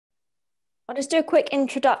I'll just do a quick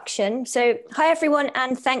introduction. So, hi everyone,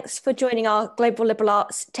 and thanks for joining our Global Liberal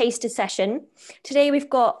Arts Taster session. Today we've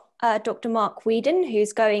got Dr. Mark Whedon,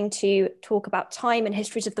 who's going to talk about time and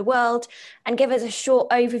histories of the world and give us a short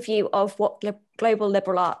overview of what Global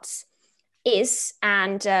Liberal Arts is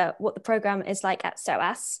and what the programme is like at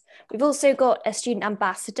SOAS. We've also got a student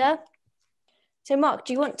ambassador. So, Mark,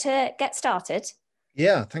 do you want to get started?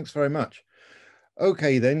 Yeah, thanks very much.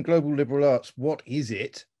 Okay, then, Global Liberal Arts, what is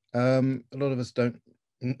it? A lot of us don't,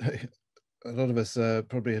 a lot of us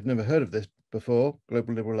probably have never heard of this before,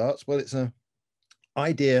 Global Liberal Arts. Well, it's an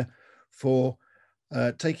idea for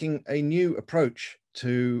taking a new approach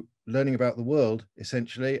to learning about the world,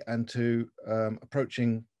 essentially, and to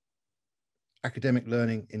approaching academic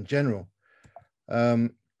learning in general.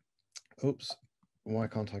 Oops, why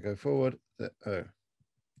can't I go forward? Oh.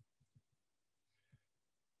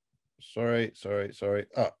 Sorry.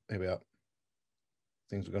 Ah, here we are.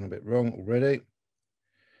 Things have gone a bit wrong already.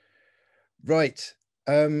 Right.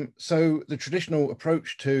 So the traditional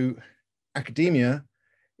approach to academia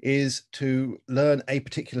is to learn a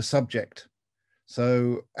particular subject.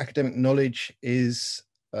 So academic knowledge is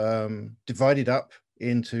divided up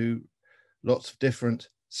into lots of different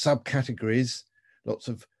subcategories, lots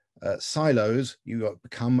of silos. You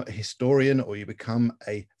become a historian or you become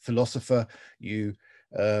a philosopher, you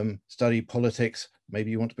study politics,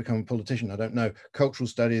 maybe you want to become a politician, I don't know, cultural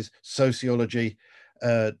studies, sociology,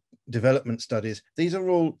 development studies. These are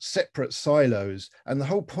all separate silos. And the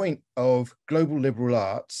whole point of Global Liberal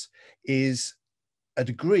Arts is a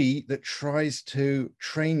degree that tries to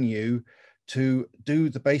train you to do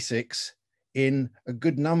the basics in a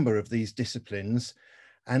good number of these disciplines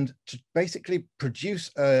and to basically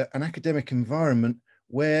produce an academic environment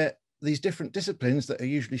where these different disciplines that are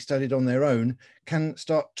usually studied on their own can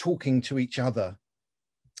start talking to each other.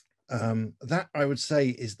 That, I would say,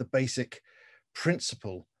 is the basic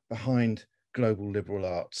principle behind Global Liberal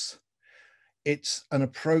Arts. It's an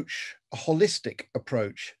approach, a holistic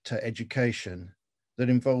approach to education that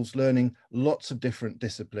involves learning lots of different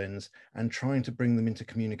disciplines and trying to bring them into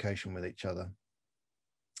communication with each other.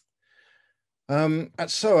 At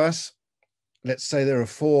SOAS, let's say there are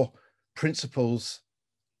four principles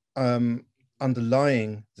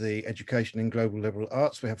underlying the education in Global Liberal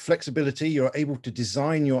Arts. We have flexibility. You're able to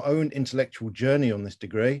design your own intellectual journey on this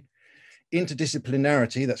degree.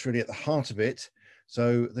 Interdisciplinarity, that's really at the heart of it.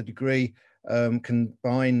 So the degree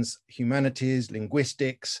combines humanities,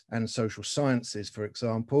 linguistics, and social sciences, for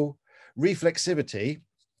example. Reflexivity,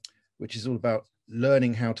 which is all about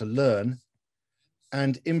learning how to learn.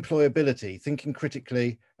 And employability, thinking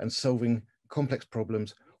critically and solving complex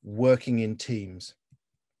problems, working in teams.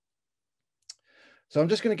 So I'm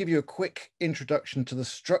just going to give you a quick introduction to the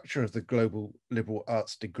structure of the Global Liberal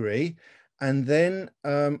Arts degree. And then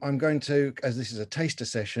I'm going to, as this is a taster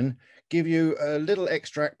session, give you a little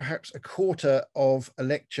extract, perhaps a quarter of a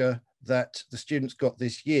lecture that the students got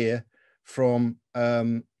this year from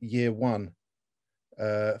year one,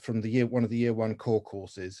 from one of the year one core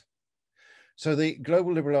courses. So the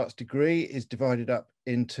Global Liberal Arts degree is divided up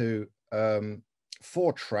into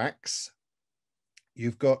 4 tracks.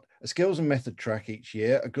 You've got a skills and method track each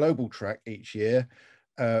year, a global track each year,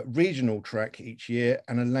 a regional track each year,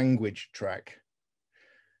 and a language track.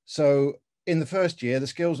 So in the first year, the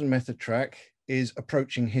skills and method track is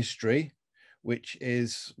approaching history, which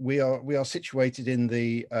is, we are situated in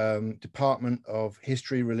the Department of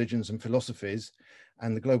History, Religions and Philosophies,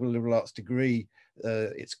 and the Global Liberal Arts degree,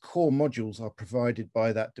 its core modules are provided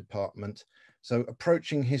by that department. So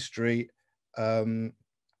approaching history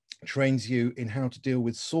trains you in how to deal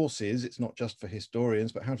with sources. It's not just for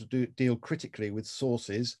historians, but how to deal critically with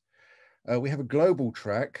sources. We have a global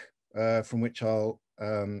track from which I'll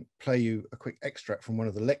play you a quick extract from one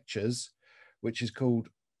of the lectures, which is called,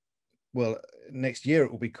 well, next year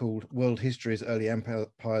it will be called World Histories, Early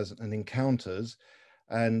Empires and Encounters.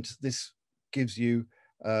 And this gives you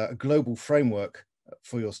a global framework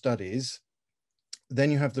for your studies.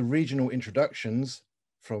 Then you have the regional introductions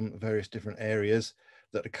from various different areas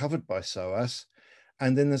that are covered by SOAS.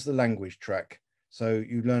 And then there's the language track. So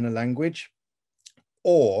you learn a language,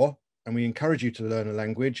 and we encourage you to learn a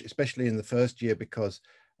language, especially in the first year, because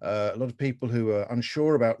a lot of people who are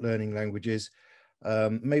unsure about learning languages,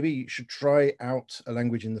 maybe you should try out a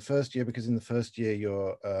language in the first year, because in the first year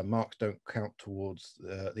your marks don't count towards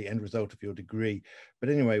the end result of your degree. But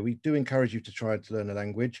anyway, we do encourage you to try to learn a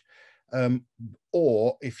language.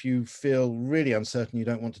 Or if you feel really uncertain, you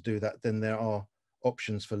don't want to do that, then there are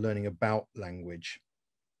options for learning about language.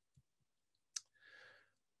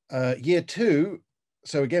 Year 2,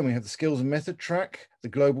 so again, we have the skills and method track, the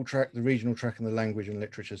global track, the regional track, and the language and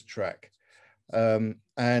literatures track.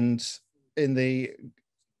 And in the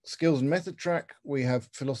skills and method track, we have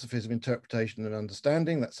philosophies of interpretation and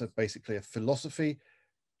understanding. That's basically a philosophy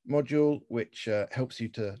module, which helps you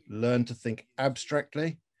to learn to think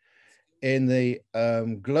abstractly. In the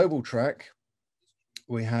global track,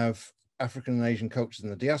 we have African and Asian cultures in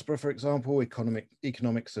the diaspora, for example,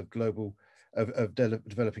 economics of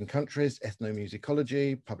developing countries,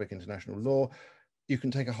 ethnomusicology, public international law. You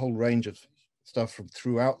can take a whole range of stuff from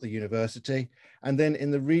throughout the university. And then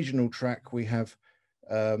in the regional track, we have,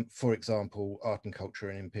 for example, art and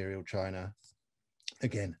culture in Imperial China.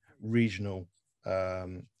 Again, regional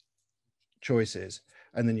choices.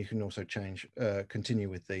 And then you can also continue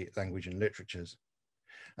with the language and literatures.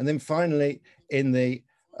 And then finally, in the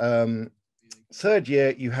third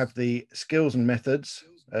year, you have the skills and methods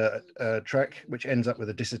track, which ends up with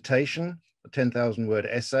a dissertation, a 10,000 word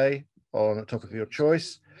essay on a topic of your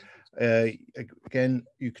choice. Again,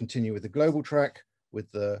 you continue with the global track,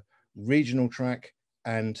 with the regional track,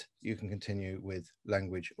 and you can continue with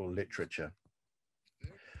language or literature.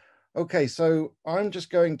 Okay, so I'm just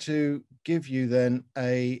going to give you then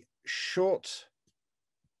a short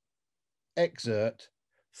excerpt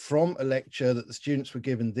from a lecture that the students were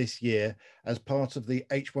given this year as part of the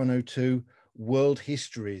H102 World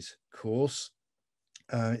Histories course.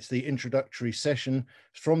 It's the introductory session,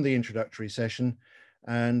 from the introductory session,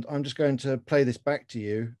 and I'm just going to play this back to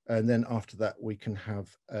you, and then after that we can have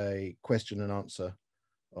a question and answer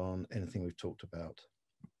on anything we've talked about.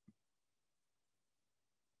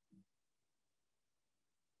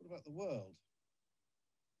 What about the world?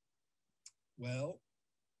 Well,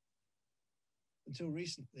 until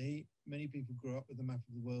recently, many people grew up with a map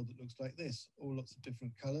of the world that looks like this, all lots of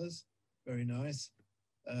different colors, very nice,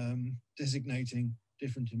 designating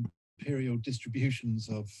different imperial distributions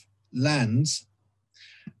of lands,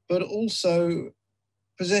 but also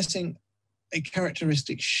possessing a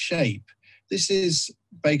characteristic shape. This is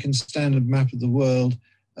Bacon's standard map of the world,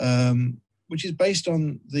 which is based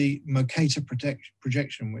on the Mercator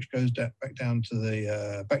projection, which goes back down to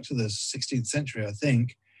the 16th century, I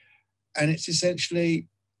think. And it's essentially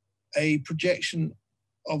a projection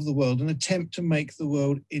of the world, an attempt to make the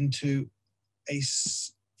world into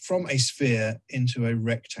from a sphere into a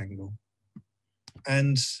rectangle.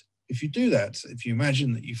 And if you do that, if you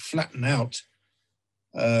imagine that you flatten out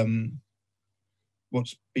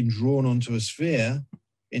what's been drawn onto a sphere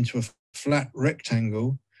into a flat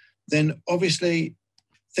rectangle, then obviously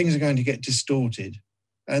things are going to get distorted.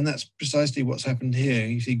 And that's precisely what's happened here.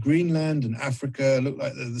 You see Greenland and Africa look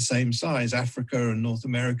like they're the same size. Africa and North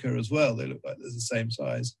America as well, they look like they're the same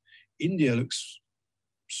size. India looks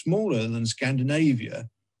smaller than Scandinavia,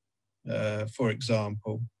 for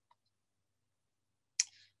example.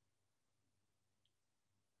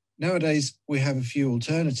 Nowadays, we have a few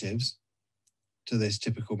alternatives to this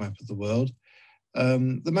typical map of the world.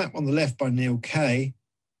 The map on the left by Neil Kay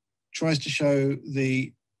tries to show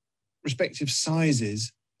the respective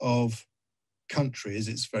sizes of countries.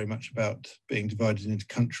 It's very much about being divided into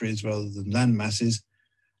countries rather than land masses,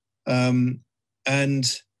 and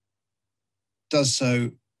does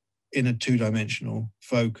so in a two-dimensional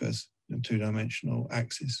focus, a two-dimensional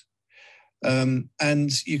axis.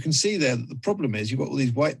 And you can see there that the problem is you've got all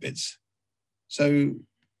these white bits. So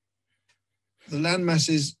the land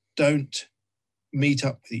masses don't meet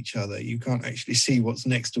up with each other. You can't actually see what's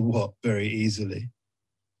next to what very easily.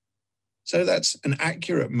 So that's an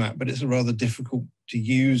accurate map, but it's a rather difficult to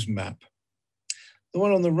use map. The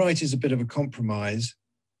one on the right is a bit of a compromise.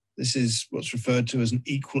 This is what's referred to as an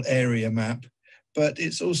equal area map, but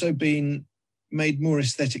it's also been made more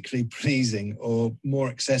aesthetically pleasing or more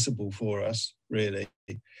accessible for us, really.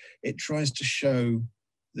 It tries to show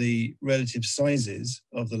the relative sizes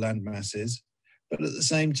of the land masses, but at the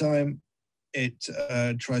same time, it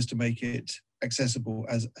tries to make it accessible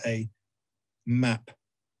as a map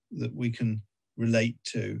that we can relate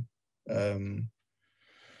to,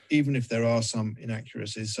 even if there are some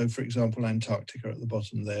inaccuracies. So for example, Antarctica at the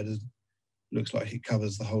bottom there looks like it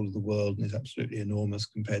covers the whole of the world and is absolutely enormous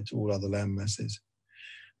compared to all other land masses.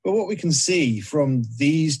 But what we can see from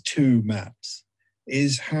these two maps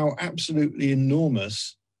is how absolutely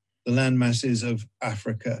enormous the land masses of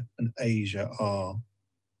Africa and Asia are,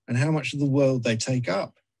 and how much of the world they take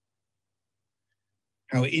up.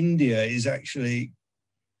 How India is actually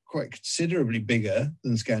quite considerably bigger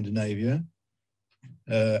than Scandinavia,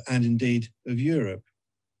 and indeed of Europe.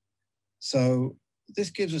 So this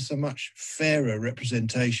gives us a much fairer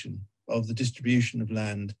representation of the distribution of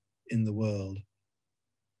land in the world,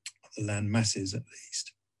 the land masses at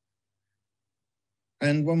least.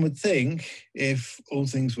 And one would think, if all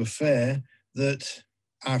things were fair, that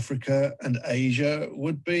Africa and Asia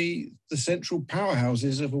would be the central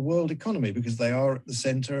powerhouses of a world economy because they are at the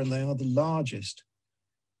center and they are the largest.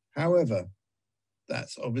 However,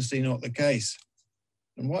 that's obviously not the case.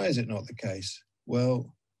 And why is it not the case?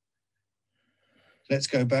 Well, let's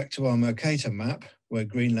go back to our Mercator map, where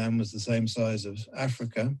Greenland was the same size as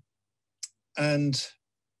Africa. And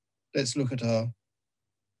let's look at our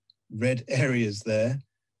red areas there.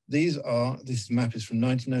 This map is from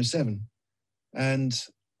 1907. And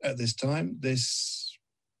at this time, this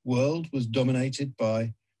world was dominated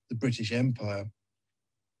by the British Empire.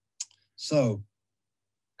 So,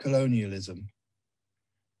 colonialism.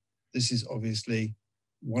 This is obviously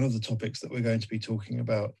one of the topics that we're going to be talking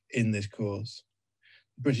about in this course.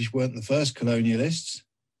 The British weren't the first colonialists,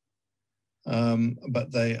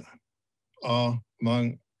 but they are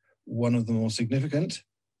among one of the more significant.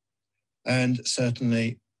 And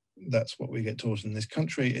certainly that's what we get taught in this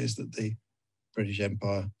country, is that the British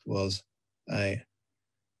Empire was an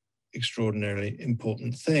extraordinarily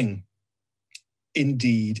important thing.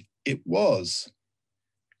 Indeed, it was.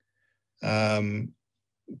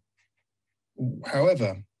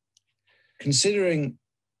 However, considering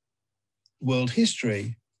world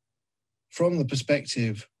history from the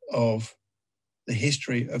perspective of the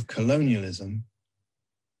history of colonialism,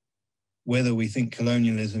 whether we think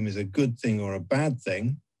colonialism is a good thing or a bad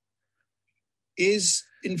thing, is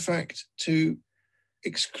in fact to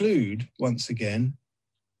exclude, once again,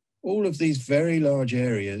 all of these very large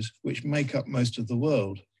areas which make up most of the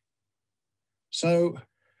world. So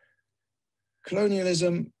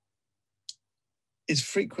colonialism is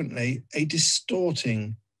frequently a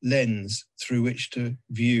distorting lens through which to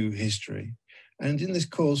view history. And in this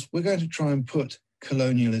course, we're going to try and put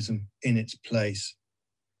colonialism in its place.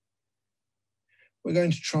 We're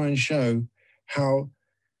going to try and show how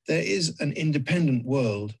there is an independent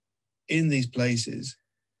world in these places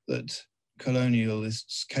that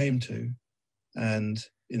colonialists came to and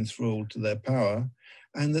enthralled to their power,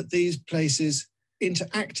 and that these places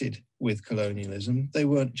interacted with colonialism. They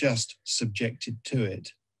weren't just subjected to it.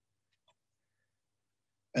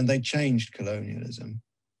 And they changed colonialism.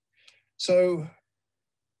 So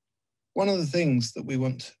one of the things that we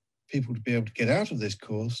want people to be able to get out of this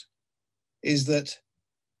course is that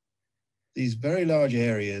these very large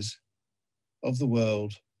areas of the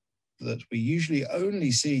world that we usually only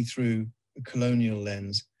see through a colonial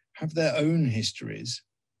lens have their own histories.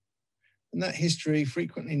 And that history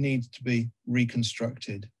frequently needs to be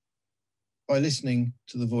reconstructed by listening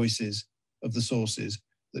to the voices of the sources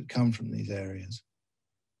that come from these areas.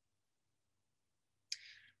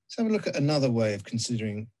 Let's have a look at another way of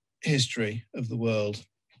considering history of the world.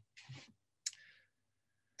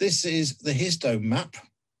 This is the histo map.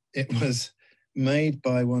 It was made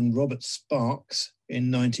by one Robert Sparks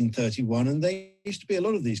in 1931, and there used to be a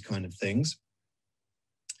lot of these kind of things.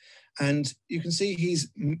 And you can see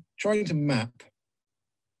he's trying to map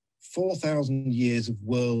 4,000 years of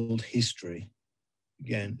world history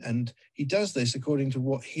again. And he does this according to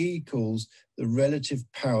what he calls the relative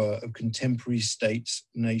power of contemporary states,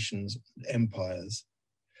 nations, and empires.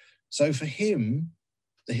 So for him,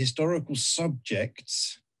 the historical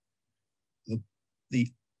subjects,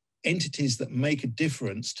 the entities that make a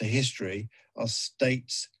difference to history are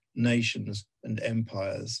states, nations, and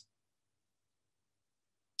empires.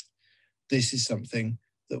 This is something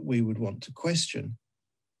that we would want to question,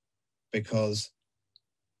 because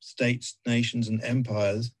states, nations, and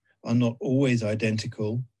empires are not always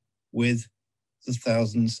identical with the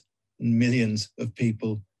thousands and millions of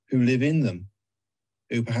people who live in them,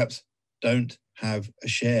 who perhaps don't have a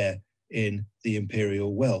share in the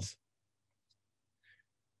imperial wealth.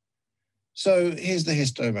 So here's the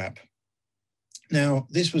histo map. Now,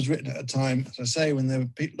 this was written at a time, as I say, when there were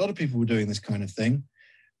a lot of people were doing this kind of thing.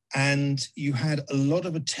 And you had a lot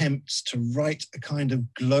of attempts to write a kind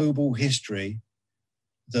of global history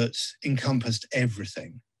that encompassed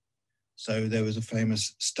everything. So there was a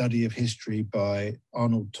famous study of history by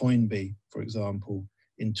Arnold Toynbee, for example,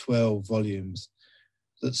 in 12 volumes,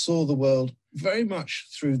 that saw the world very much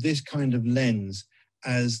through this kind of lens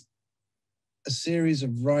as a series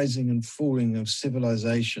of rising and falling of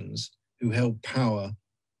civilizations who held power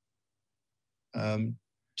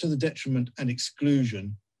to the detriment and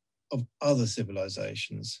exclusion of other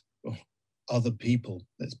civilizations, or other people,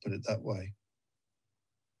 let's put it that way.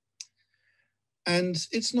 And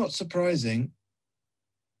it's not surprising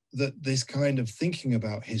that this kind of thinking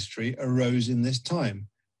about history arose in this time.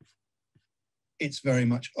 It's very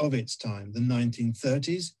much of its time. The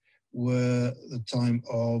 1930s were the time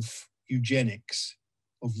of eugenics,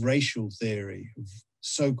 of racial theory, of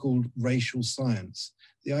so-called racial science.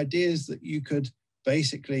 The idea is that you could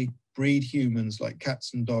basically breed humans like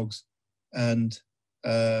cats and dogs and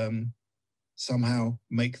somehow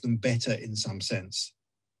make them better in some sense.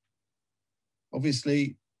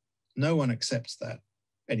 Obviously, no one accepts that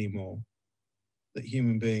anymore, that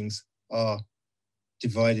human beings are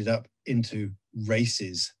divided up into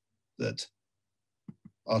races that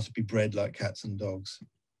are to be bred like cats and dogs.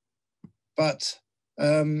 But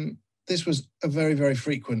this was a very, very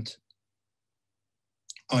frequent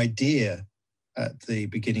idea at the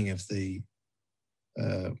beginning of the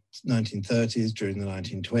 1930s, during the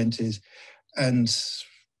 1920s, and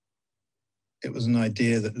it was an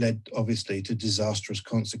idea that led, obviously, to disastrous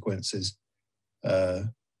consequences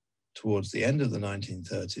towards the end of the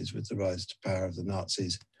 1930s with the rise to power of the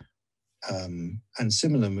Nazis and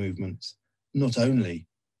similar movements, not only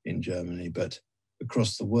in Germany, but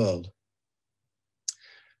across the world.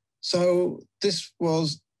 So this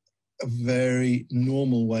was a very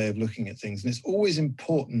normal way of looking at things. And it's always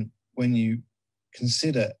important when you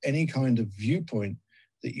consider any kind of viewpoint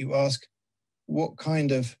that you ask, what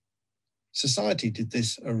kind of society did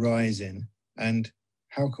this arise in? And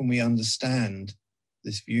how can we understand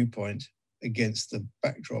this viewpoint against the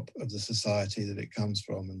backdrop of the society that it comes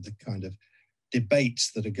from and the kind of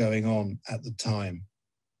debates that are going on at the time?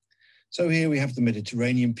 So here we have the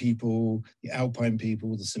Mediterranean people, the Alpine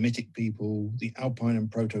people, the Semitic people, the Alpine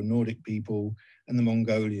and Proto-Nordic people, and the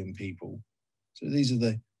Mongolian people. So these are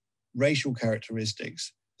the racial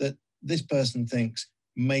characteristics that this person thinks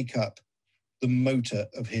make up the motor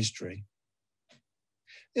of history.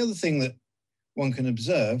 The other thing that one can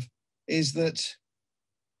observe is that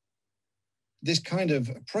this kind of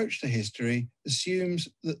approach to history assumes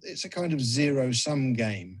that it's a kind of zero-sum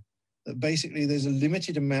game, that basically there's a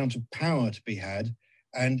limited amount of power to be had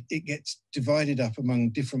and it gets divided up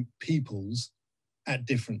among different peoples at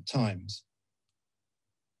different times.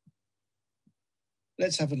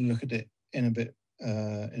 Let's have a look at it in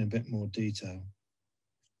a bit more detail.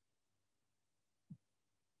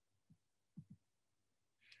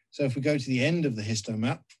 So if we go to the end of the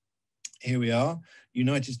histomap, here we are.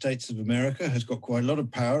 United States of America has got quite a lot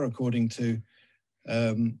of power, according to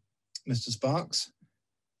Mr. Sparks.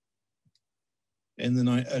 In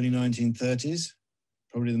the early 1930s,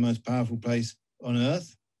 probably the most powerful place on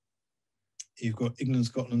earth. You've got England,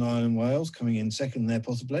 Scotland, Ireland, Wales coming in second there,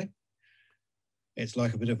 possibly. It's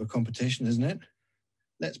like a bit of a competition, isn't it?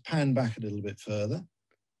 Let's pan back a little bit further.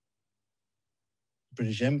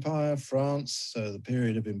 British Empire, France, so the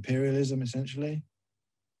period of imperialism, essentially,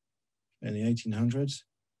 in the 1800s.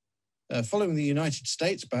 Following the United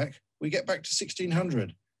States back, we get back to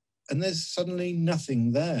 1600, and there's suddenly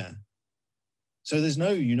nothing there. So there's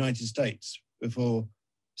no United States before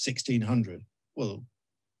 1600. Well,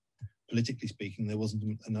 politically speaking, there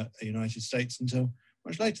wasn't a United States until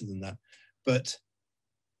much later than that. But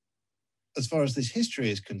as far as this history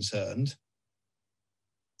is concerned,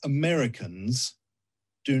 Americans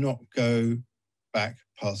do not go back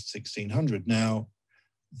past 1600. Now,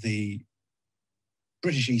 the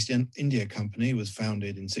British East India Company was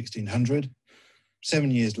founded in 1600.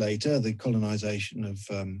 7 years later, the colonization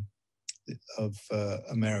of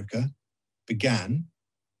America began.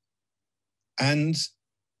 And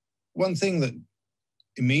one thing that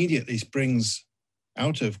immediately springs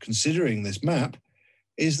out of considering this map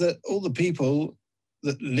is that all the people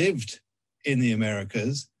that lived in the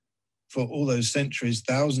Americas for all those centuries,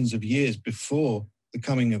 thousands of years before the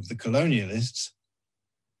coming of the colonialists,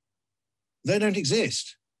 they don't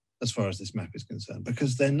exist as far as this map is concerned,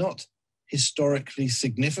 because they're not historically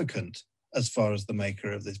significant as far as the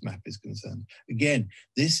maker of this map is concerned. Again,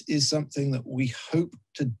 this is something that we hope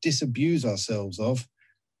to disabuse ourselves of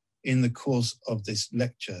in the course of this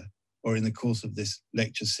lecture, or in the course of this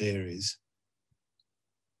lecture series.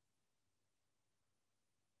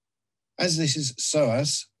 As this is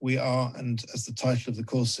SOAS, we are, and as the title of the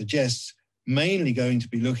course suggests, mainly going to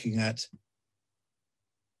be looking at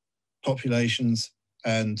populations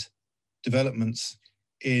and developments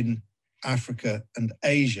in Africa and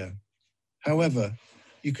Asia. However,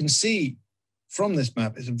 you can see from this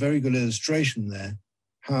map, it's a very good illustration there,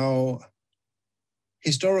 how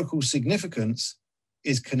historical significance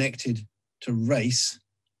is connected to race,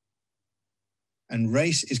 and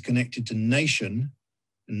race is connected to nation.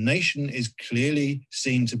 And nation is clearly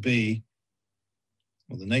seen to be,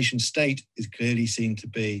 or the nation state is clearly seen to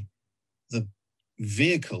be, the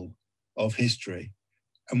vehicle of history.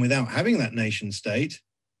 And without having that nation state,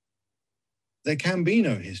 there can be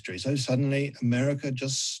no history. So suddenly America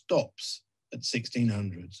just stops at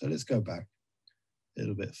 1600. So let's go back a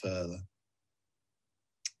little bit further.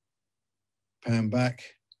 Pan back.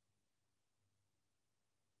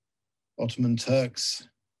 Ottoman Turks,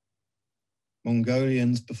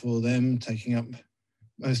 Mongolians before them, taking up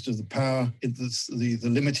most of the power, the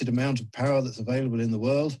limited amount of power that's available in the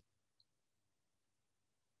world.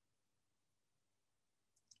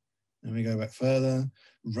 Then we go back further,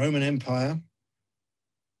 Roman Empire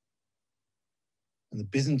and the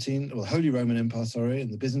Byzantine, or Holy Roman Empire, sorry,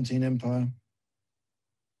 and the Byzantine Empire.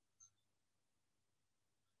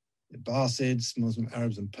 The Abbasids, Muslim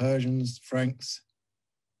Arabs and Persians, Franks.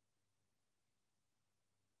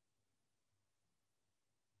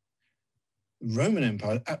 The Roman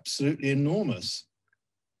Empire, absolutely enormous.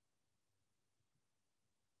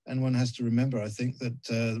 And one has to remember, I think, that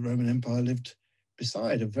the Roman Empire lived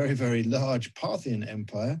beside a very, very large Parthian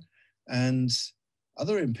Empire and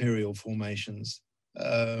other imperial formations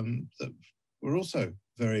that were also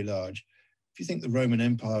very large. If you think the Roman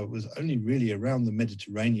Empire was only really around the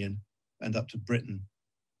Mediterranean and up to Britain,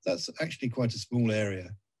 that's actually quite a small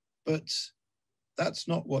area. But that's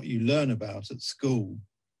not what you learn about at school.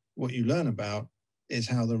 What you learn about is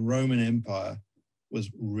how the Roman Empire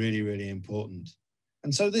was really, really important.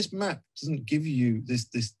 And so this map doesn't give you, this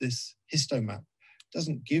histomap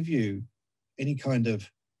doesn't give you any kind of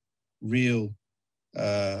real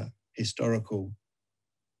historical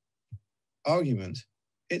argument.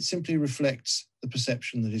 It simply reflects the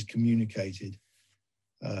perception that is communicated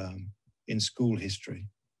in school history.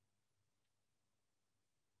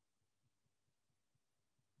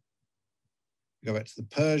 Go back to the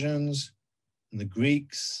Persians and the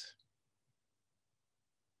Greeks.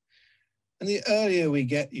 And the earlier we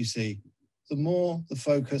get, you see, the more the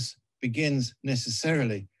focus begins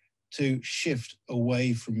necessarily to shift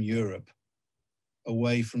away from Europe,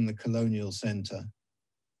 away from the colonial center.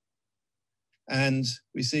 And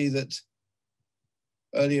we see that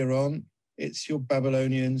earlier on, it's your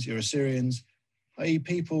Babylonians, your Assyrians, i.e.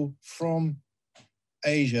 people from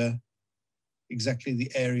Asia, exactly the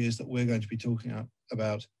areas that we're going to be talking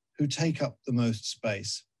about, who take up the most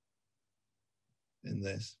space in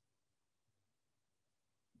this.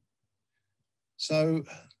 So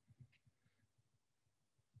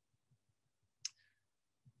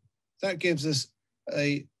that gives us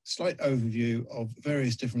a slight overview of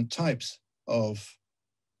various different types of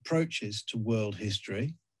approaches to world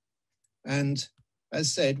history. And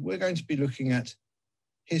as said, we're going to be looking at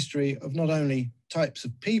history of not only types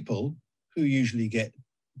of people who usually get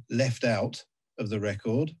left out of the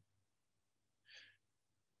record,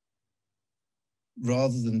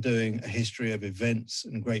 rather than doing a history of events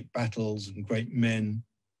and great battles and great men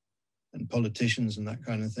and politicians and that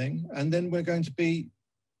kind of thing. And then we're going to be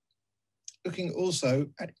looking also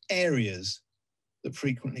at areas that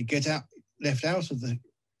frequently get left out of the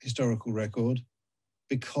historical record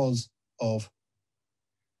because of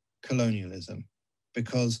colonialism,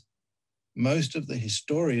 because most of the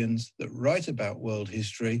historians that write about world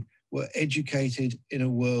history were educated in a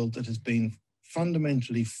world that has been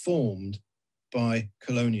fundamentally formed by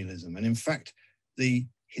colonialism. And in fact, the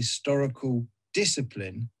historical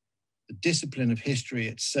discipline, the discipline of history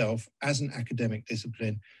itself as an academic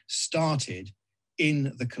discipline, started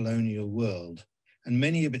in the colonial world. And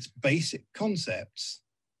many of its basic concepts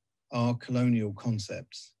are colonial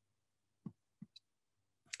concepts.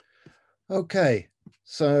 Okay,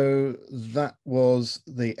 so that was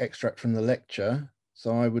the extract from the lecture.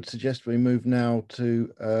 So I would suggest we move now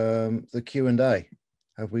to the Q&A.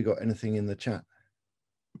 Have we got anything in the chat?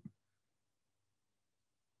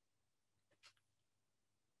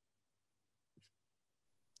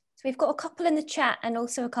 So we've got a couple in the chat and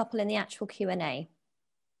also a couple in the actual Q&A.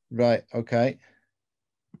 Right, okay.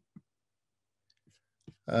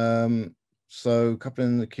 So a couple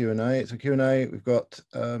in the Q&A. It's a Q&A. We've got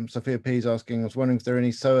Sophia P's asking, I was wondering if there are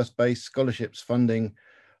any SOAS-based scholarships funding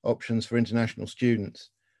options for international students.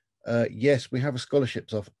 Yes, we have a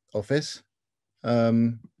scholarships office.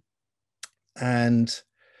 And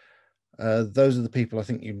those are the people I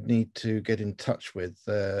think you need to get in touch with.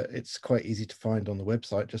 It's quite easy to find on the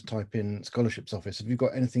website. Just type in scholarships office. Have you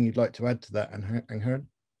got anything you'd like to add to that, Angharad?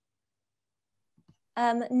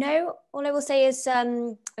 No, all I will say is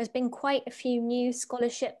there's been quite a few new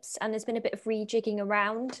scholarships and there's been a bit of rejigging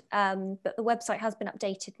around, but the website has been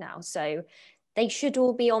updated now. So they should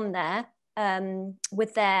all be on there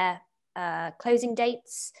with their closing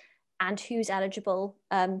dates and who's eligible.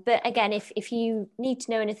 But again, if you need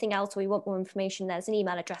to know anything else or you want more information, there's an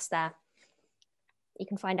email address there. You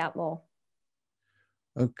can find out more.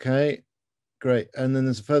 Okay, great. And then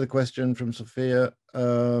there's a further question from Sophia.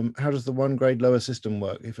 How does the 1 grade lower system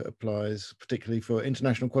work if it applies, particularly for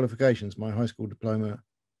international qualifications? My high school diploma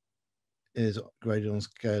is graded on a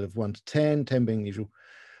scale of 1 to 10, 10 being the usual.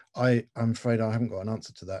 I'm afraid I haven't got an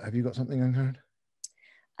answer to that. Have you got something, Angharad?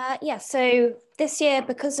 Yeah, so this year,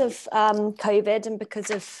 because of COVID and because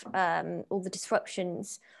of all the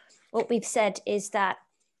disruptions, what we've said is that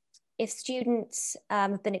if students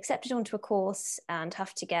have been accepted onto a course and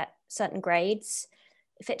have to get certain grades,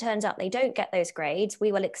 if it turns out they don't get those grades,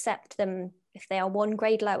 we will accept them if they are one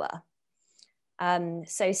grade lower.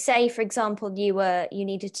 So say, for example, you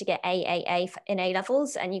needed to get AAA in A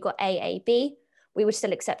levels and you got AAB, we would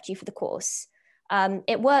still accept you for the course.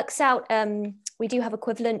 It works out, we do have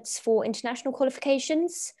equivalents for international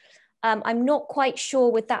qualifications. I'm not quite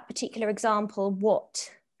sure with that particular example what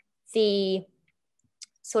the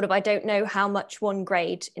sort of, I don't know how much one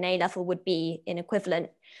grade in A level would be in equivalent,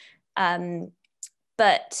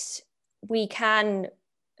 but we can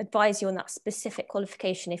advise you on that specific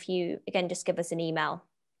qualification if you, again, just give us an email.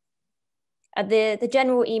 The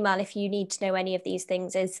general email, if you need to know any of these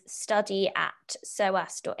things, is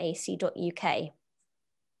study@soas.ac.uk.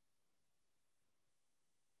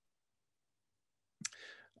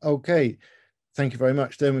 Okay, thank you very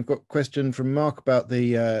much. Then we've got a question from Mark about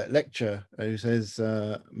the lecture, who says,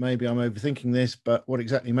 maybe I'm overthinking this, but what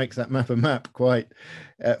exactly makes that map a map? Quite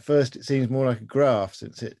at first, it seems more like a graph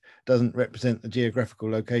since it doesn't represent the geographical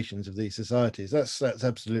locations of these societies. That's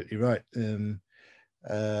absolutely right.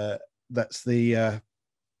 That's the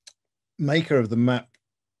maker of the map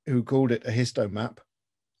who called it a histomap.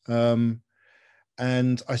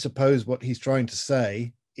 And I suppose what he's trying to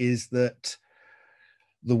say is that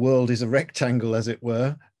the world is a rectangle, as it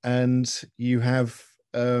were, and you have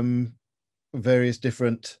various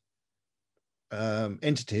different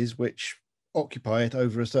entities which occupy it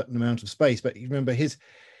over a certain amount of space. But you remember his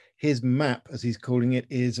map, as he's calling it,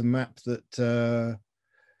 is a map that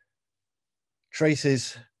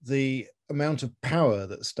traces the amount of power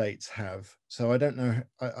that states have. So I don't know,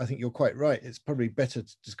 I think you're quite right. It's probably better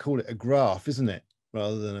to just call it a graph, isn't it,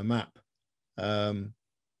 rather than a map.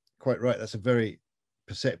 Quite right. That's a very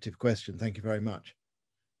perceptive question. Thank you very much.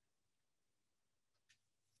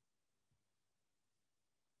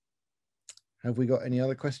 Have we got any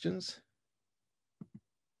other questions?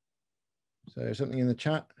 So something in the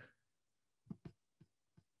chat.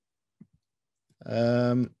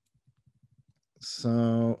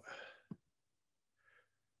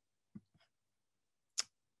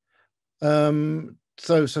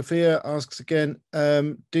 So Sophia asks again,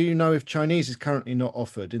 do you know if Chinese is currently not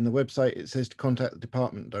offered? In the website, it says to contact the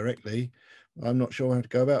department directly. I'm not sure how to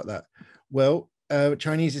go about that. Well,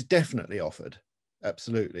 Chinese is definitely offered.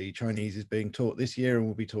 Absolutely. Chinese is being taught this year and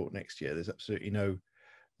will be taught next year. There's absolutely no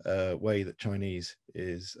way that Chinese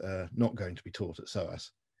is not going to be taught at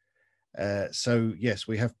SOAS. So yes,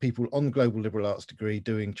 we have people on the global liberal arts degree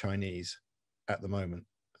doing Chinese at the moment.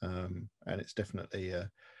 And it's definitely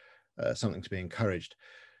something to be encouraged.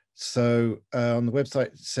 So on the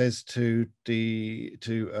website, it says to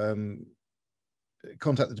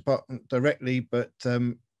contact the department directly, but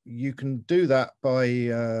you can do that by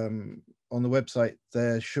on the website.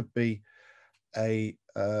 There should be a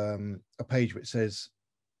page which says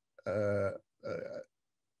where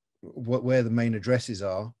the main addresses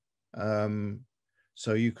are.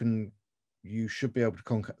 So you should be able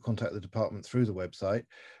to contact the department through the website,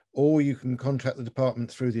 or you can contact the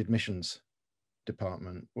department through the admissions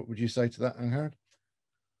department. What would you say to that, Angharad?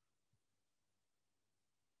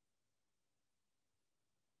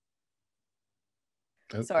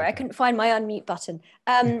 Oh, sorry, okay. I couldn't find my unmute button.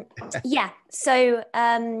 Yeah, so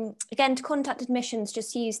again, to contact admissions,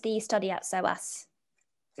 just use the study@SOAS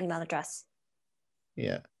email address.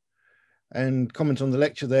 Yeah, and comment on the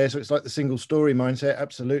lecture there. So it's like the single story mindset.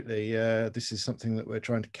 Absolutely. This is something that we're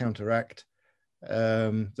trying to counteract,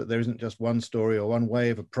 that there isn't just one story or one way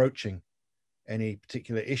of approaching any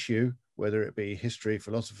particular issue, whether it be history,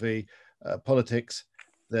 philosophy, politics.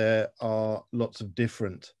 There are lots of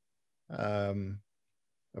different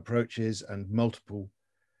approaches and multiple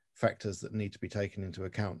factors that need to be taken into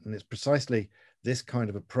account. And it's precisely this kind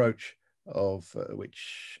of approach of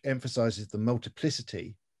which emphasizes the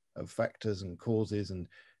multiplicity of factors and causes and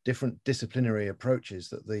different disciplinary approaches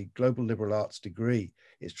that the global liberal arts degree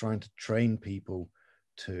is trying to train people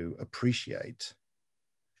to appreciate.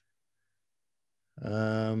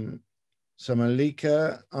 So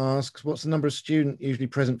Malika asks, what's the number of students usually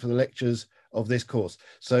present for the lectures of this course?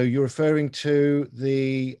 So you're referring to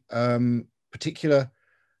the particular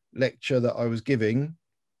lecture that I was giving,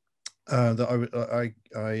 that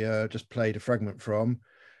I just played a fragment from.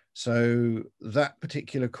 So that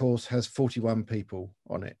particular course has 41 people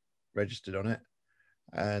on it, registered on it.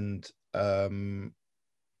 And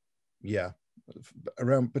yeah,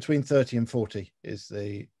 around between 30 and 40 is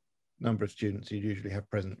the number of students you usually have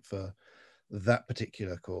present for that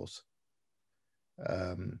particular course,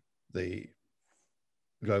 the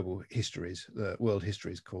Global Histories, the World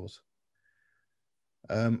Histories course.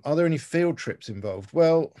 Are there any field trips involved?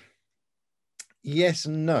 Well, yes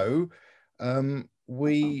and no.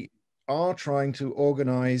 We are trying to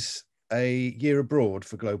organise a year abroad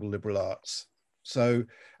for global liberal arts. So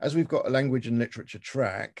as we've got a language and literature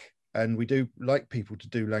track, and we do like people to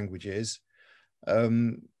do languages,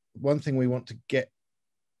 one thing we want to get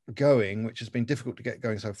going, which has been difficult to get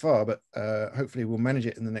going so far, but hopefully we'll manage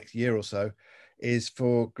it in the next year or so, is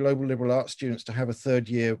for global liberal arts students to have a third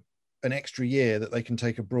year, an extra year that they can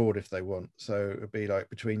take abroad if they want. So it'd be like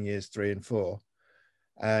between years 3 and 4,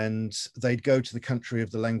 and they'd go to the country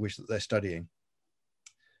of the language that they're studying.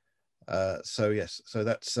 So yes, so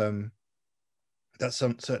that's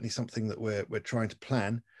certainly something that we're trying to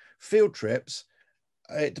plan. Field trips,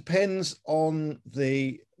 it depends on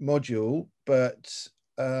the module, but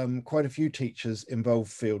quite a few teachers involve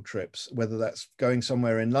field trips, whether that's going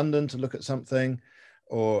somewhere in London to look at something,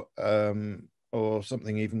 or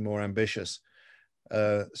something even more ambitious.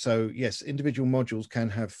 So yes, individual modules can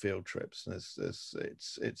have field trips. It's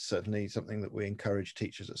certainly something that we encourage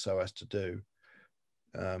teachers at SOAS to do.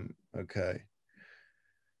 Okay.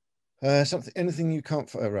 Anything you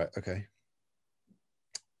can't, oh, right, okay.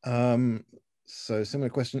 So similar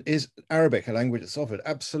question, is Arabic a language that's offered?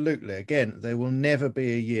 Absolutely. Again, there will never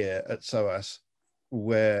be a year at SOAS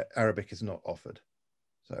where Arabic is not offered.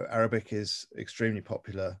 So Arabic is extremely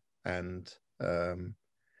popular and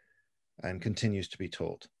continues to be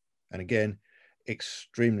taught. And again,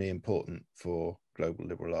 extremely important for global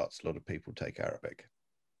liberal arts. A lot of people take Arabic.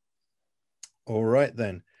 All right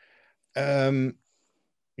then.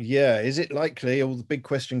 Yeah, is it likely, or the big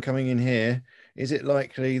question coming in here, is it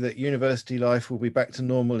likely that university life will be back to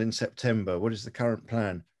normal in September? What is the current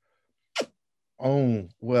plan? Oh,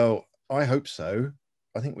 well, I hope so.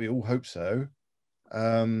 I think we all hope so.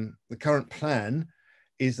 The current plan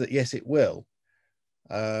is that, yes, it will.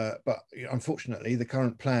 But unfortunately, the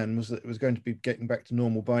current plan was that it was going to be getting back to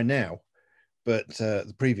normal by now. But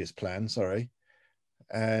the previous plan, sorry.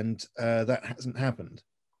 And that hasn't happened.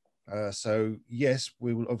 So yes,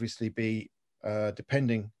 we will obviously be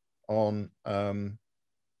depending on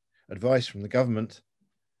advice from the government,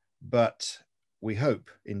 but we hope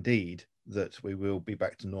indeed that we will be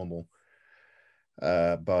back to normal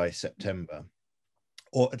by September,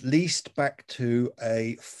 or at least back to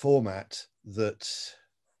a format that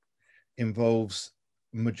involves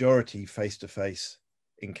majority face-to-face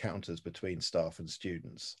encounters between staff and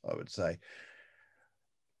students, I would say.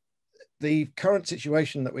 The current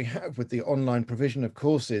situation that we have with the online provision of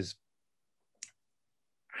courses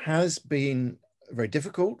has been very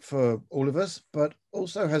difficult for all of us, but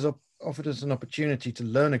also has offered us an opportunity to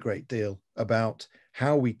learn a great deal about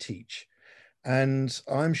how we teach. And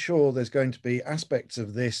I'm sure there's going to be aspects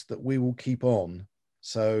of this that we will keep on.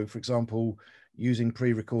 So, for example, using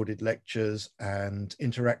pre-recorded lectures and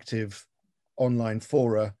interactive online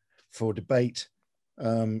fora for debate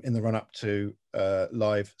in the run-up to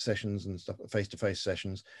live sessions and stuff, face-to-face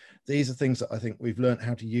sessions. These are things that I think we've learned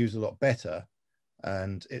how to use a lot better.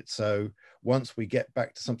 And it's so once we get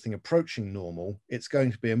back to something approaching normal, it's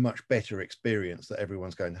going to be a much better experience that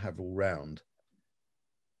everyone's going to have all round.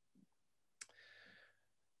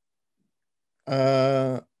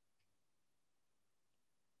 So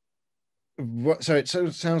it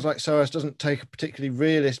sounds like SOAS doesn't take a particularly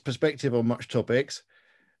realist perspective on much topics.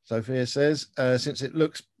 Sophia says, since it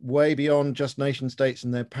looks way beyond just nation states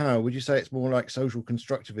and their power, would you say it's more like social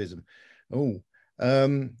constructivism? Oh,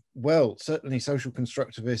 well, certainly social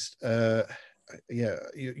constructivist. Yeah,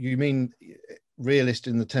 you mean realist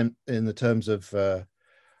in the terms of sort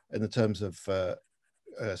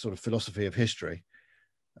of philosophy of history.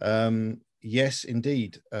 Yes,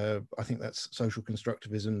 indeed. I think that's social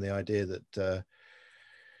constructivism, the idea that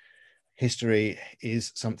history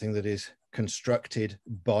is something that is constructed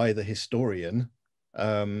by the historian,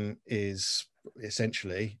 is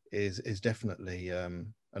essentially is definitely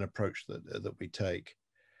an approach that we take.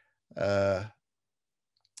 And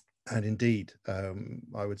indeed,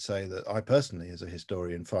 I would say that I personally, as a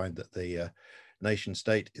historian, find that the nation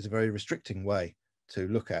state is a very restricting way to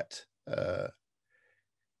look at the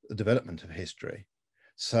development of history.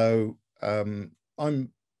 So I'm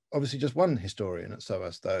obviously just one historian at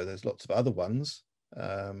SOAS, though there's lots of other ones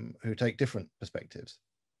who take different perspectives.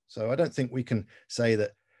 So I don't think we can say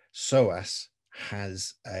that SOAS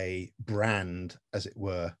has a brand, as it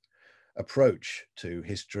were, approach to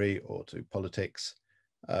history or to politics,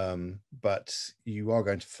 but you are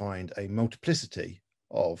going to find a multiplicity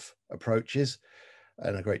of approaches.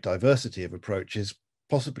 and a great diversity of approaches,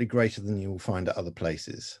 possibly greater than you will find at other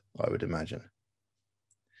places, I would imagine.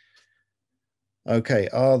 Okay,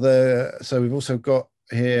 so we've also got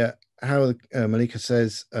here how Malika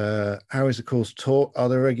says, how is the course taught? Are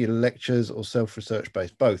there regular lectures or self-research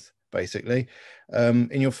based? Both, basically. In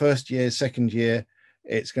your first year, second year,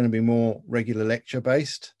 it's going to be more regular lecture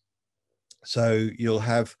based. So you'll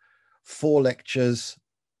have 4 lectures.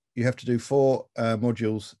 You have to do 4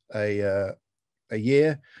 modules a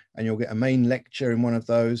year, and you'll get a main lecture in one of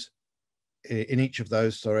those, in each of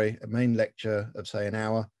those, sorry, a main lecture of say an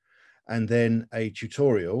hour, and then a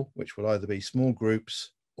tutorial, which will either be small groups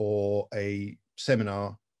or a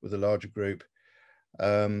seminar with a larger group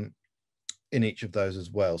in each of those as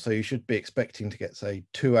well. So you should be expecting to get, say,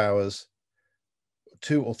 2 hours,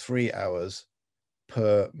 2 or 3 hours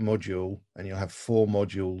per module, and you'll have 4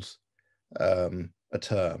 modules a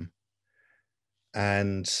term.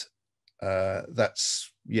 And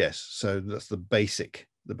that's, yes, so that's the basic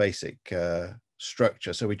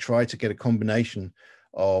structure. So we try to get a combination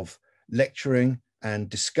of lecturing and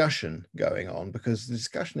discussion going on, because the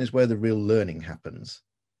discussion is where the real learning happens,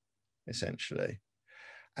 essentially.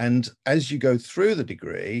 And as you go through the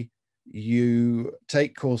degree, you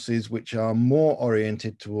take courses which are more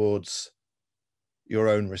oriented towards your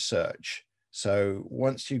own research. So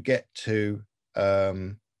once you get to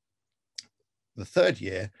the 3rd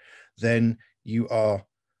year, then you are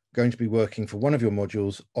going to be working for one of your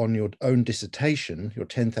modules on your own dissertation, your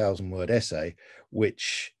 10,000 word essay,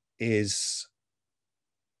 which is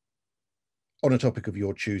on a topic of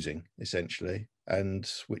your choosing, essentially,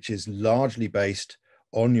 and which is largely based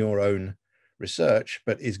on your own research,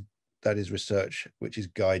 but that is research which is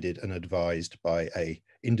guided and advised by an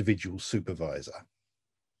individual supervisor.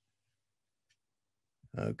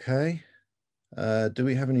 Okay. Do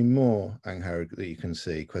we have any more, Angharad, that you can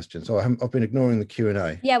see questions? Oh, I've been ignoring the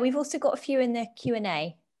Q&A. Yeah, we've also got a few in the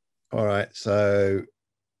Q&A. All right. So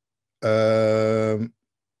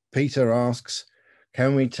Peter asks,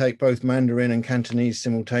 can we take both Mandarin and Cantonese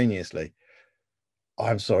simultaneously?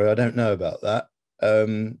 I'm sorry, I don't know about that.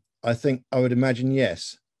 I would imagine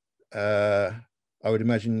yes. I would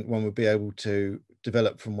imagine one would be able to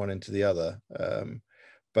develop from one into the other.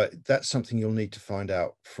 But that's something you'll need to find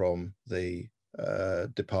out from the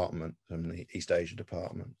department, from the East Asia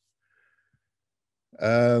department.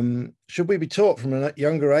 Should we be taught from a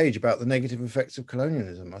younger age about the negative effects of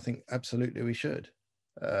colonialism? I think absolutely we should.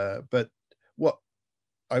 But what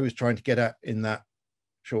I was trying to get at in that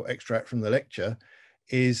short extract from the lecture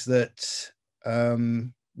is that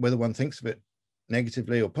whether one thinks of it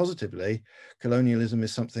negatively or positively, colonialism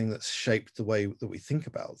is something that's shaped the way that we think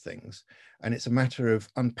about things. And it's a matter of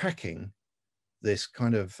unpacking this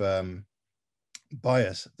kind of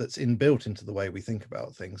bias that's inbuilt into the way we think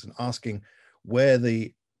about things, and asking where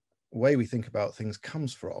the way we think about things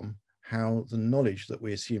comes from, how the knowledge that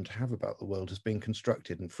we assume to have about the world has been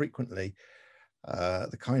constructed. And frequently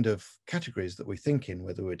the kind of categories that we think in,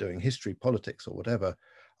 whether we're doing history, politics, or whatever,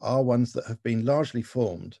 are ones that have been largely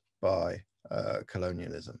formed by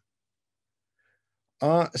colonialism.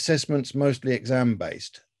 Are assessments mostly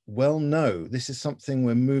exam-based? Well, no, this is something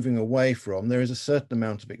we're moving away from. There is a certain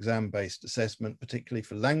amount of exam-based assessment, particularly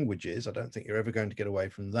for languages. I don't think you're ever going to get away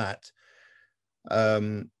from that.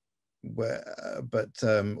 Although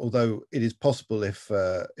it is possible, if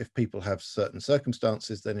people have certain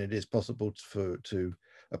circumstances, then it is possible to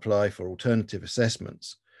apply for alternative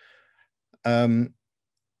assessments.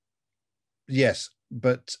 Yes,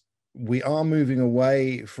 but we are moving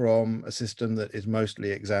away from a system that is mostly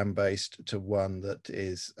exam-based to one that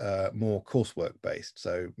is more coursework-based,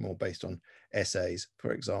 so more based on essays,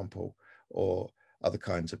 for example, or other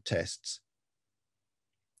kinds of tests.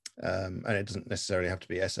 And it doesn't necessarily have to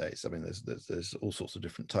be essays. I mean, there's all sorts of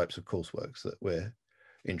different types of courseworks that we're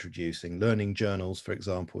introducing. Learning journals, for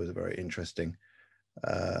example, is a very interesting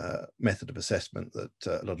method of assessment that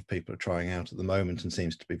a lot of people are trying out at the moment, and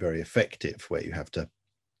seems to be very effective, where you have to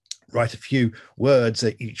write a few words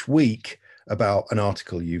each week about an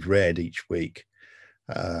article you've read each week,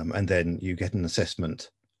 and then you get an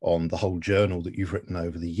assessment on the whole journal that you've written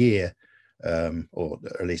over the year, or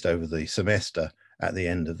at least over the semester, at the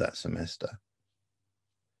end of that semester.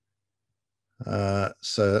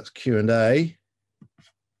 So that's Q&A.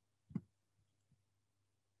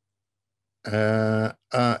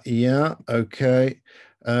 Yeah, okay.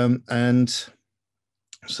 And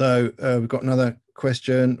so we've got another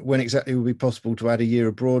question. When exactly will it be possible to add a year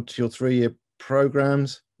abroad to your 3-year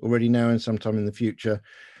programs? Already now and sometime in the future?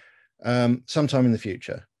 Sometime in the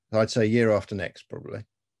future. I'd say year after next, probably.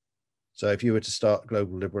 So if you were to start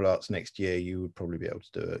Global Liberal Arts next year, you would probably be able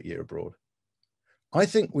to do a year abroad. I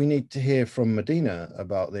think we need to hear from Medina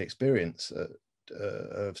about the experience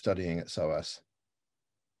of studying at SOAS.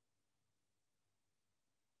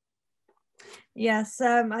 Yes,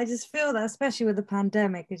 I just feel that, especially with the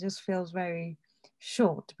pandemic, it just feels very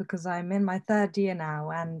short because I'm in my third year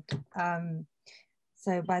now. And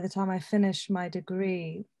so by the time I finish my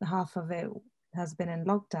degree, half of it has been in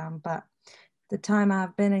lockdown. But the time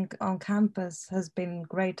I've been on campus has been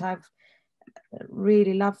great. I've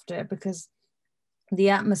really loved it because the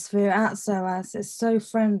atmosphere at SOAS is so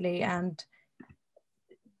friendly and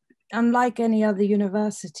unlike any other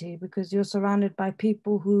university, because you're surrounded by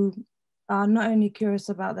people who are not only curious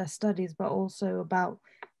about their studies, but also about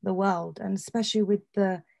the world. And especially with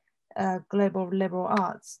the global liberal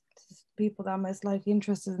arts, people that are most likely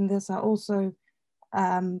interested in this are also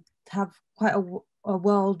have quite a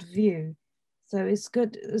world view. So it's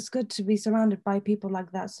good to be surrounded by people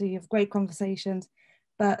like that. So you have great conversations.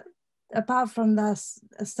 But apart from that,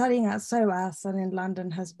 studying at SOAS and in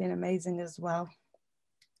London has been amazing as well.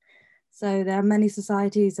 So there are many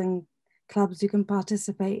societies and clubs you can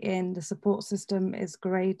participate in. The support system is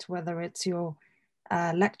great, whether it's your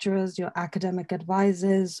lecturers, your academic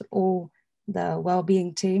advisors, or the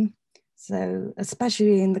well-being team. So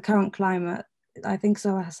especially in the current climate, I think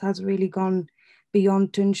SOAS has really gone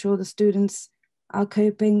beyond to ensure the students are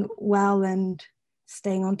coping well and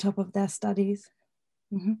staying on top of their studies.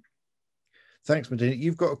 Mm-hmm. Thanks, Medina.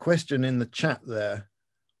 You've got a question in the chat there.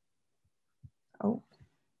 Oh.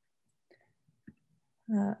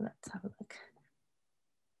 Let's have a look.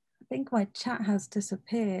 I think my chat has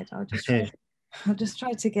disappeared. I'll just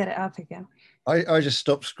try to get it up again. I just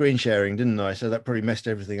stopped screen sharing, didn't I? So that probably messed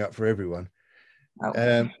everything up for everyone.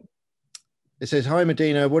 Oh. It says, "Hi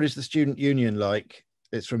Medina, what is the student union like?"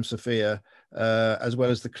 It's from Sophia, as well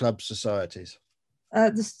as the club societies.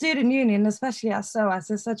 The student union, especially at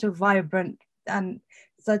SOAS, is such a vibrant and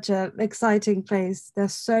such an exciting place.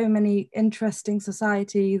 There's so many interesting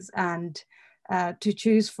societies and to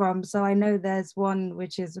choose from. So I know there's one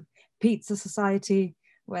which is a pizza society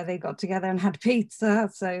where they got together and had pizza.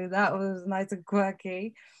 So that was nice and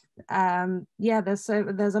quirky. Yeah, there's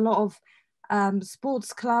a lot of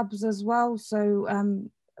sports clubs as well. So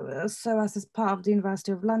SOAS is part of the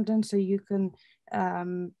University of London, so you can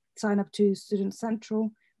sign up to Student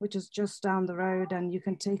Central, which is just down the road, and you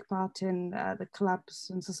can take part in the clubs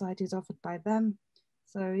and societies offered by them.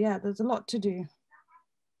 So yeah, there's a lot to do.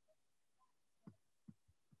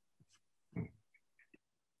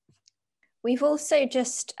 We've also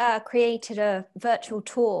just created a virtual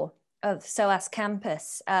tour of SOAS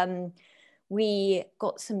campus. We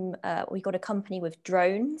got a company with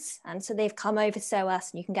drones, and so they've come over SOAS,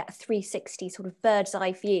 and you can get a 360 sort of bird's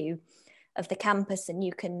eye view of the campus, and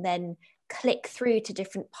you can then click through to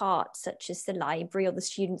different parts such as the library or the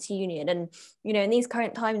students union. And in these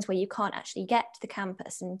current times where you can't actually get to the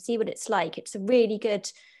campus and see what it's like, it's a really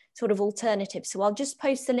good sort of alternative. So I'll just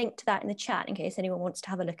post the link to that in the chat in case anyone wants to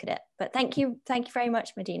have a look at it. But thank you very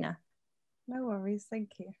much, Medina. No worries,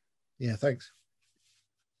 thank you. Yeah, thanks.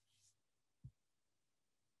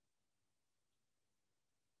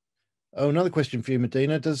 Oh, another question for you,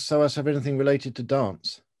 Medina. Does SOAS have anything related to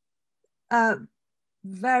dance?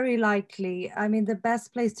 Very likely. I mean, the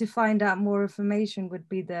best place to find out more information would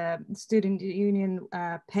be the student union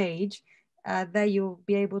page. There you'll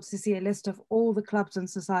be able to see a list of all the clubs and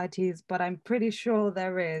societies, but I'm pretty sure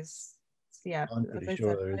there is. Yeah, I'm pretty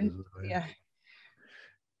sure there is. Yeah.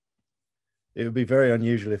 It would be very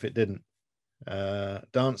unusual if it didn't.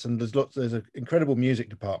 Dance, and there's an incredible music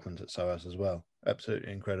department at SOAS as well.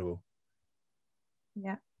 Absolutely incredible.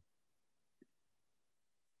 Yeah.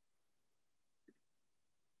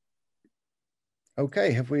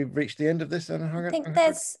 Okay, have we reached the end of this then? I think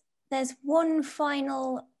there's one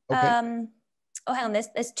final. Okay. Oh, hang on.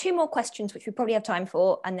 There's two more questions which we probably have time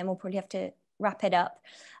for, and then we'll probably have to wrap it up.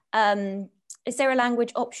 Is there a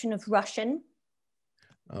language option of Russian?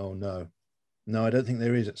 Oh no, I don't think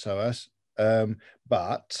there is at SOAS.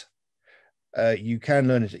 But you can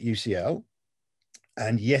learn it at UCL,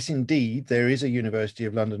 and yes, indeed, there is a University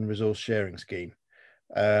of London resource sharing scheme.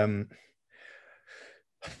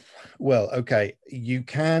 Well, okay, you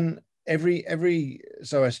can. Every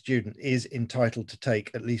SOAS student is entitled to take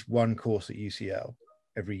at least one course at UCL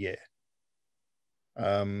every year,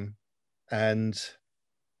 and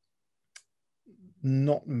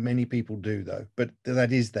not many people do though. But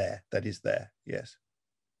that is there. Yes.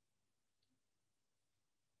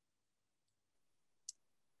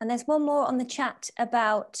 And there's one more on the chat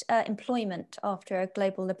about employment after a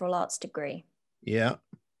global liberal arts degree. Yeah.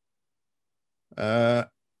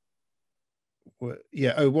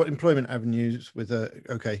 Yeah. Oh, what employment avenues with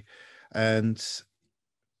okay, and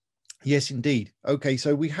Yes, indeed. Okay,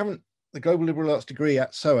 so the Global Liberal Arts degree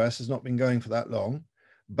at SOAS has not been going for that long,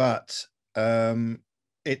 but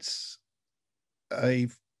it's a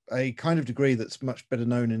kind of degree that's much better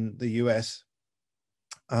known in the US.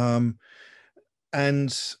 And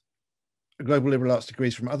global liberal arts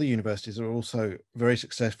degrees from other universities are also very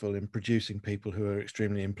successful in producing people who are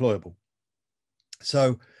extremely employable.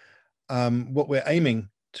 So what we're aiming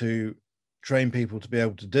to train people to be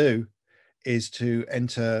able to do is to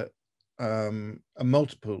enter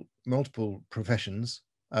multiple professions,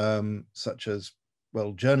 such as,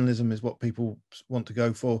 well, journalism is what people want to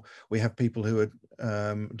go for. We have people who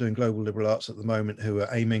are doing global liberal arts at the moment who are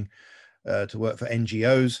aiming to work for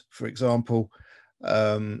NGOs, for example,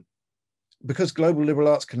 because global liberal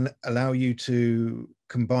arts can allow you to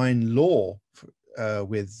combine law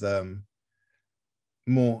with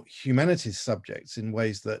more humanities subjects in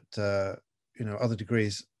ways that other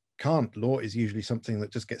degrees can't. Law is usually something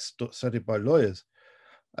that just gets studied by lawyers.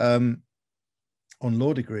 On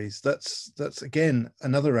law degrees, that's again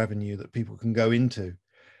another avenue that people can go into.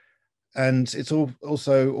 And it's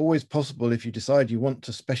also always possible, if you decide you want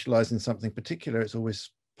to specialize in something particular, it's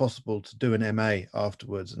always possible to do an MA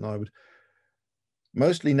afterwards. And I would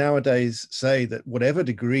mostly nowadays say that whatever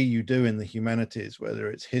degree you do in the humanities,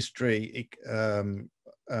 whether it's history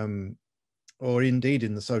or indeed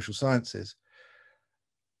in the social sciences,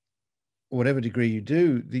 whatever degree you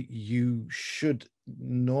do, you should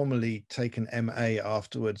normally take an MA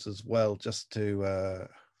afterwards as well, just to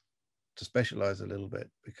specialize a little bit,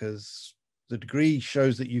 because the degree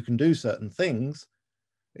shows that you can do certain things.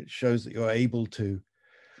 It shows that you're able to,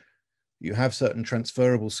 you have certain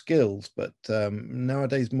transferable skills, but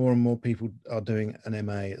nowadays more and more people are doing an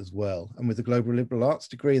MA as well. And with the global liberal arts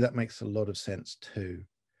degree, that makes a lot of sense too.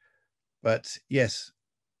 But yes,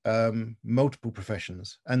 multiple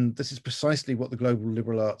professions. And this is precisely what the global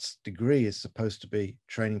liberal arts degree is supposed to be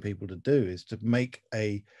training people to do, is to make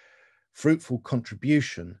a fruitful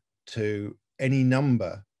contribution to any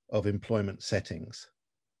number of employment settings.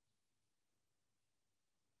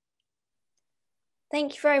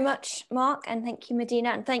 Thank you very much, Mark, and thank you, Medina,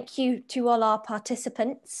 and thank you to all our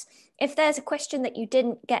participants. If there's a question that you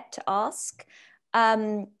didn't get to ask,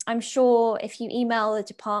 I'm sure if you email the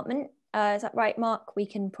department, is that right, Mark? We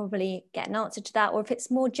can probably get an answer to that. Or if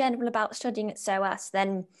it's more general about studying at SOAS,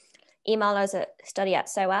 then email us at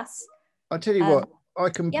study@soas. I'll tell you what, I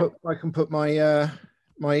can put my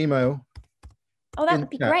my email. Oh, that would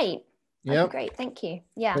be great. Yeah, great. Thank you.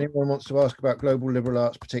 Yeah. If anyone wants to ask about global liberal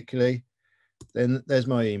arts particularly, then there's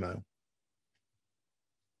my email.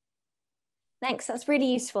 Thanks. That's really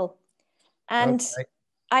useful. And okay.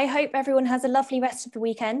 I hope everyone has a lovely rest of the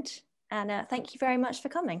weekend. And thank you very much for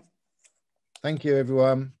coming. Thank you,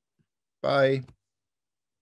 everyone. Bye.